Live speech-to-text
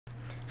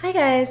Hi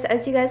guys,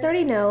 as you guys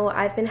already know,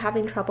 I've been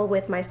having trouble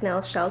with my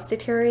snail shells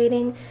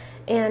deteriorating,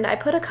 and I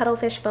put a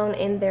cuttlefish bone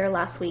in there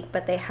last week,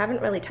 but they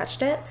haven't really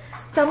touched it.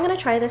 So I'm going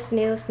to try this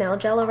new snail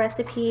jello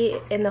recipe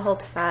in the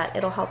hopes that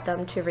it'll help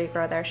them to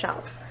regrow their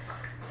shells.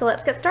 So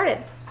let's get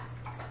started.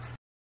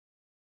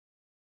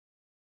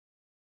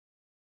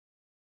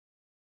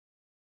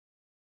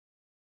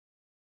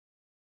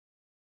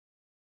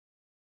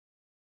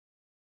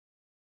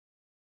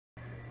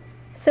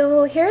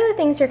 So here are the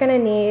things you're going to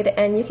need,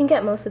 and you can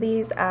get most of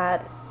these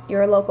at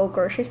your local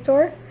grocery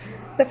store.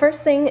 The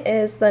first thing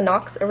is the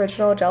Knox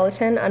Original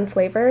Gelatin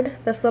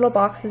Unflavored. This little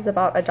box is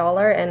about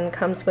 $1 and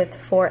comes with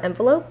 4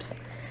 envelopes.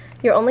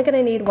 You're only going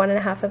to need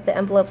 1.5 of the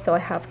envelopes, so I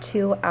have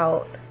 2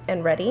 out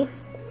and ready.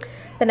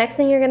 The next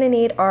thing you're going to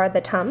need are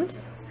the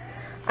Tums.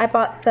 I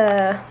bought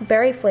the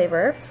berry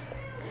flavor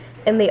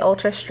in the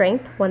Ultra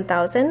Strength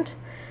 1000.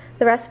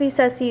 The recipe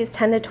says to use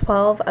 10 to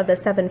 12 of the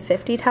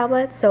 750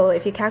 tablets, so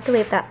if you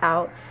calculate that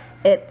out,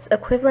 it's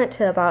equivalent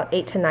to about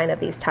 8 to 9 of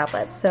these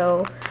tablets.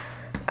 So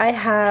I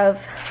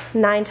have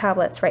 9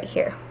 tablets right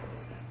here.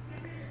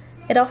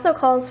 It also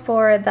calls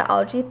for the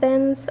algae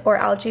thins or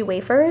algae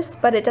wafers,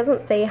 but it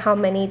doesn't say how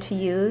many to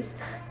use.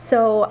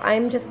 So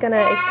I'm just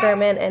gonna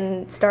experiment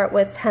and start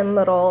with 10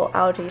 little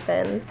algae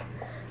thins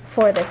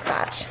for this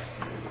batch.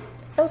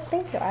 Oh,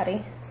 thank you,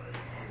 Addie.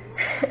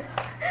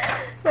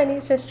 My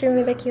niece just drew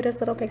me the cutest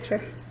little picture.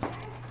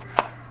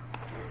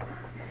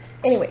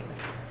 Anyway,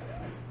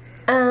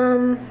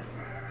 then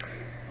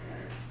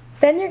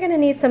you're gonna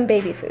need some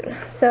baby food.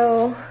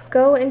 So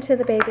go into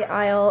the baby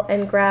aisle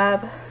and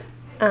grab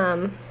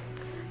a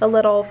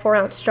little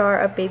 4-ounce jar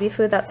of baby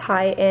food that's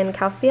high in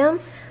calcium.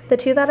 The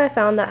 2 that I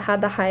found that had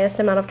the highest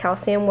amount of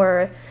calcium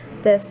were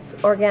this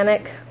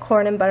organic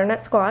corn and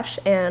butternut squash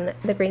and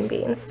the green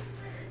beans.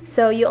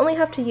 So you only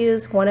have to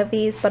use 1 of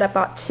these, but I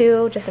bought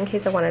 2 just in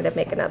case I wanted to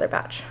make another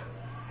batch.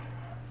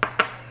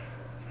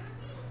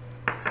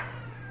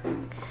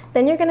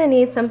 Then you're going to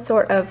need some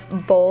sort of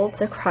bowl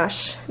to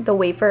crush the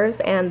wafers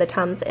and the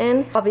Tums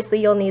in. Obviously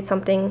you'll need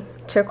something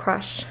to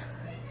crush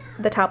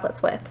the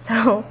tablets with.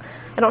 So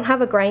I don't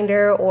have a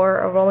grinder or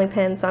a rolling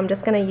pin, so I'm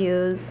just going to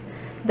use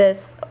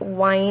this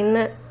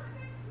wine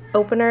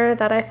opener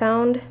that I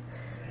found.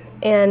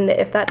 And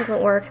if that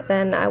doesn't work,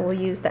 then I will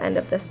use the end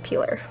of this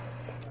peeler.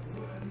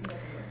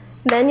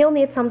 Then you'll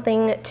need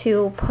something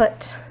to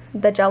put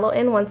the jello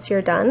in once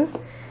you're done,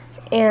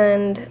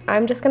 and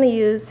I'm just going to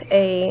use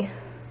a,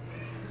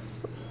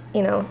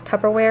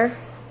 Tupperware,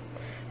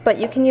 but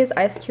you can use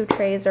ice cube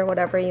trays or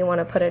whatever you want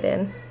to put it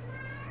in.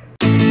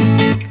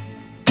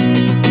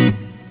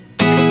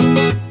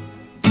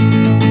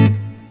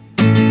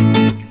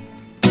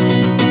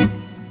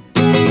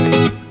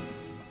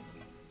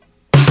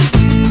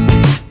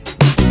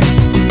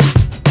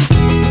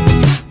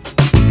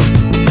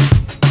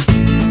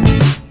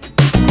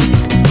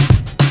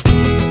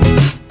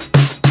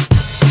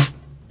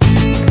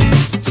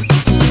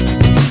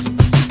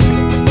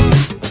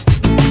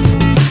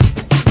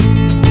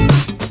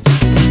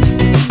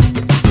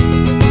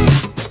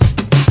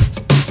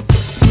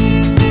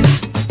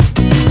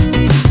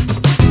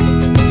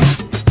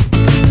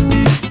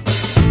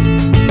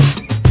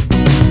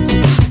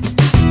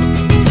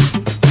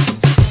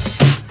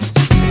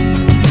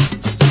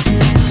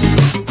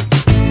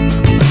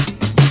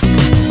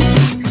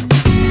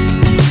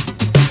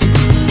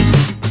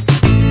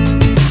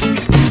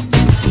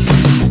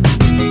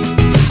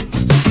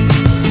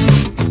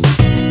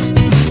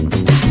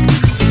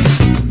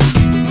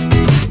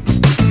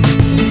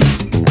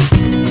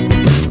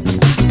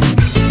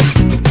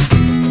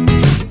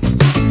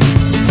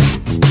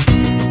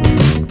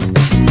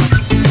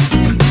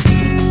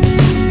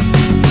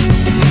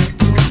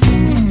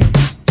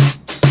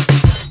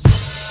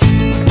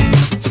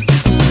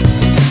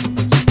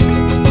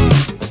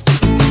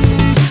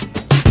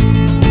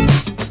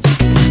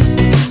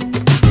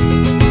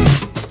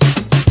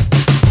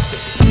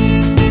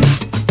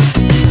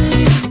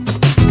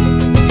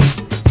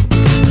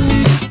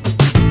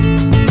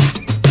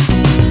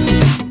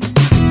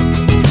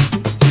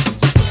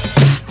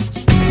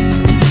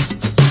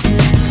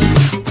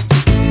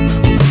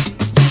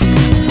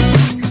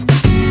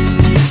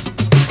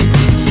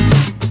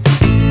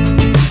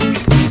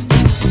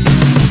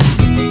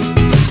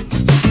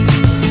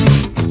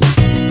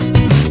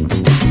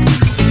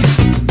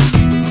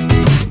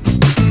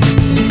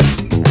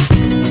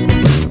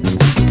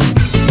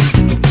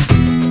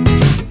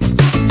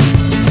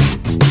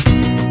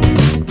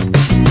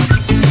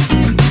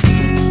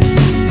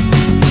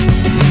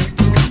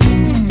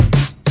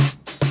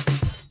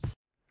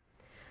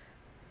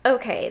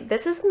 Okay,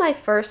 this is my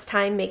first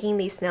time making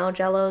these snail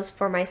jellos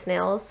for my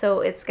snails, so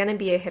it's gonna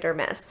be a hit or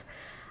miss.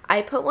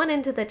 I put one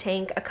into the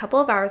tank a couple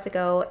of hours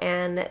ago,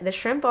 and the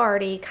shrimp are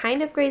already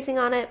kind of grazing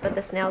on it, but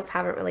the snails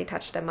haven't really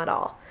touched them at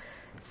all.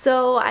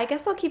 So I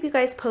guess I'll keep you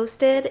guys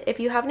posted. If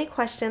you have any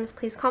questions,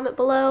 please comment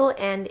below,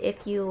 and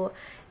if you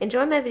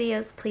enjoy my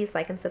videos, please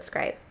like and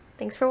subscribe.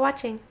 Thanks for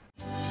watching.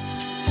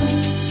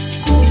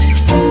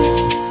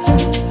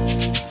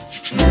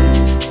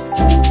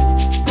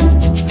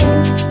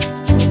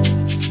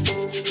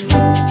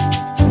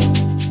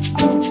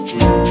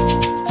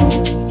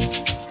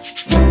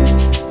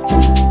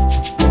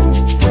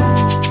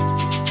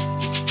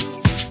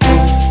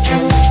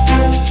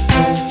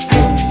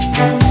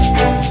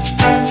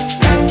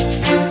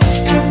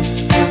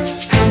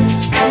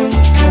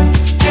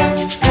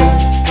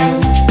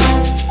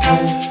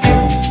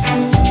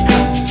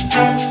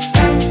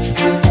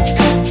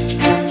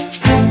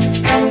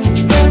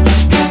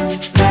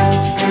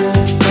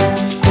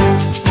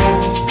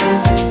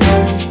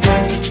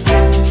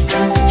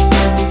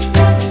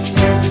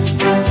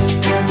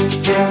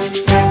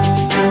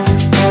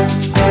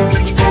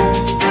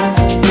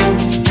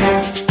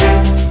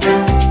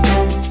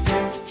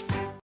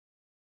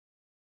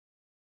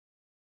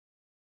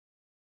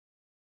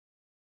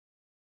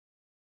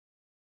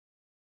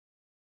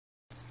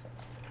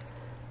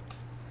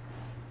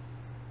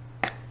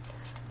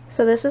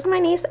 So this is my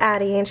niece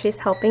Addie, and she's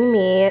helping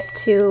me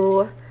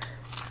to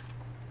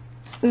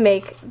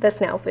make the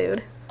snail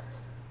food.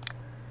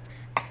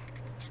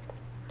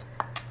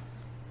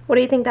 What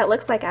do you think that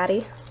looks like,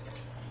 Addie?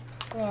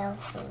 Snail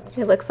food.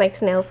 It looks like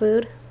snail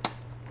food.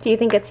 Do you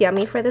think it's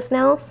yummy for the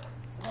snails?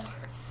 Yeah.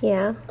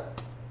 Yeah.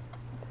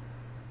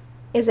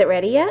 Is it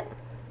ready yet?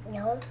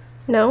 No.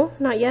 No,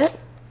 not yet?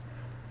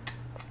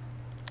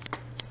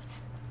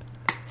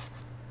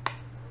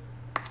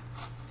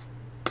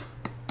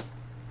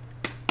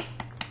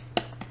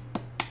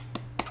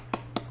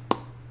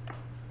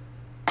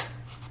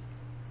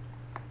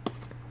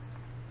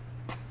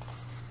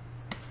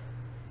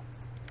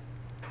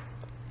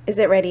 Is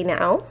it ready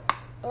now?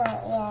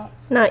 Not yet.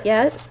 Not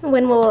yet?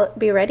 When will it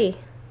be ready?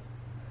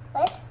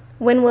 What?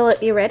 When will it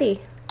be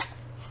ready?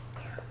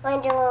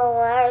 When the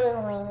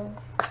warm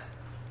wings.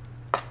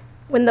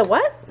 When the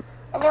what?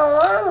 When the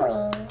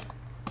warm wings.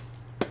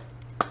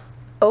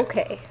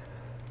 Okay.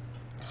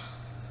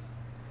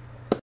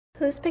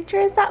 Whose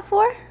picture is that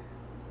for?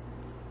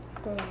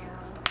 Snail.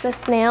 The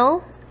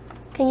snail?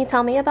 Can you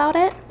tell me about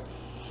it?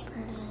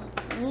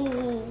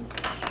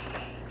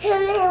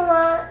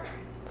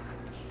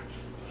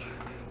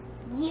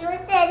 You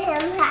said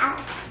him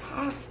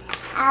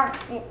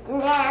have this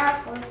snail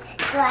food,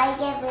 so I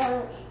gave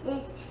him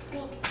this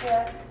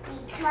picture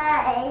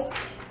because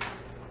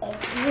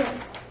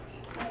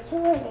this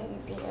one is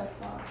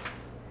beautiful.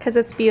 Because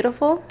it's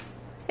beautiful?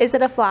 Is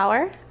it a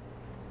flower?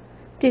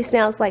 Do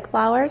snails like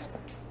flowers?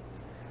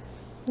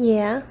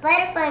 Yeah.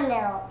 Butterfly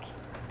milk.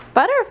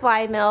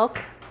 Butterfly milk?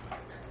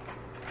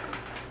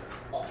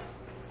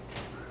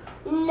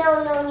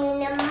 No, you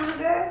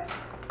remember?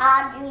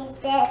 Audrey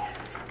said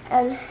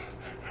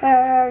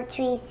her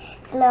trees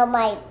smell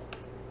like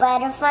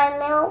butterfly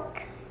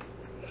milk.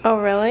 Oh,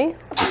 really?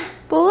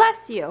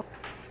 Bless you.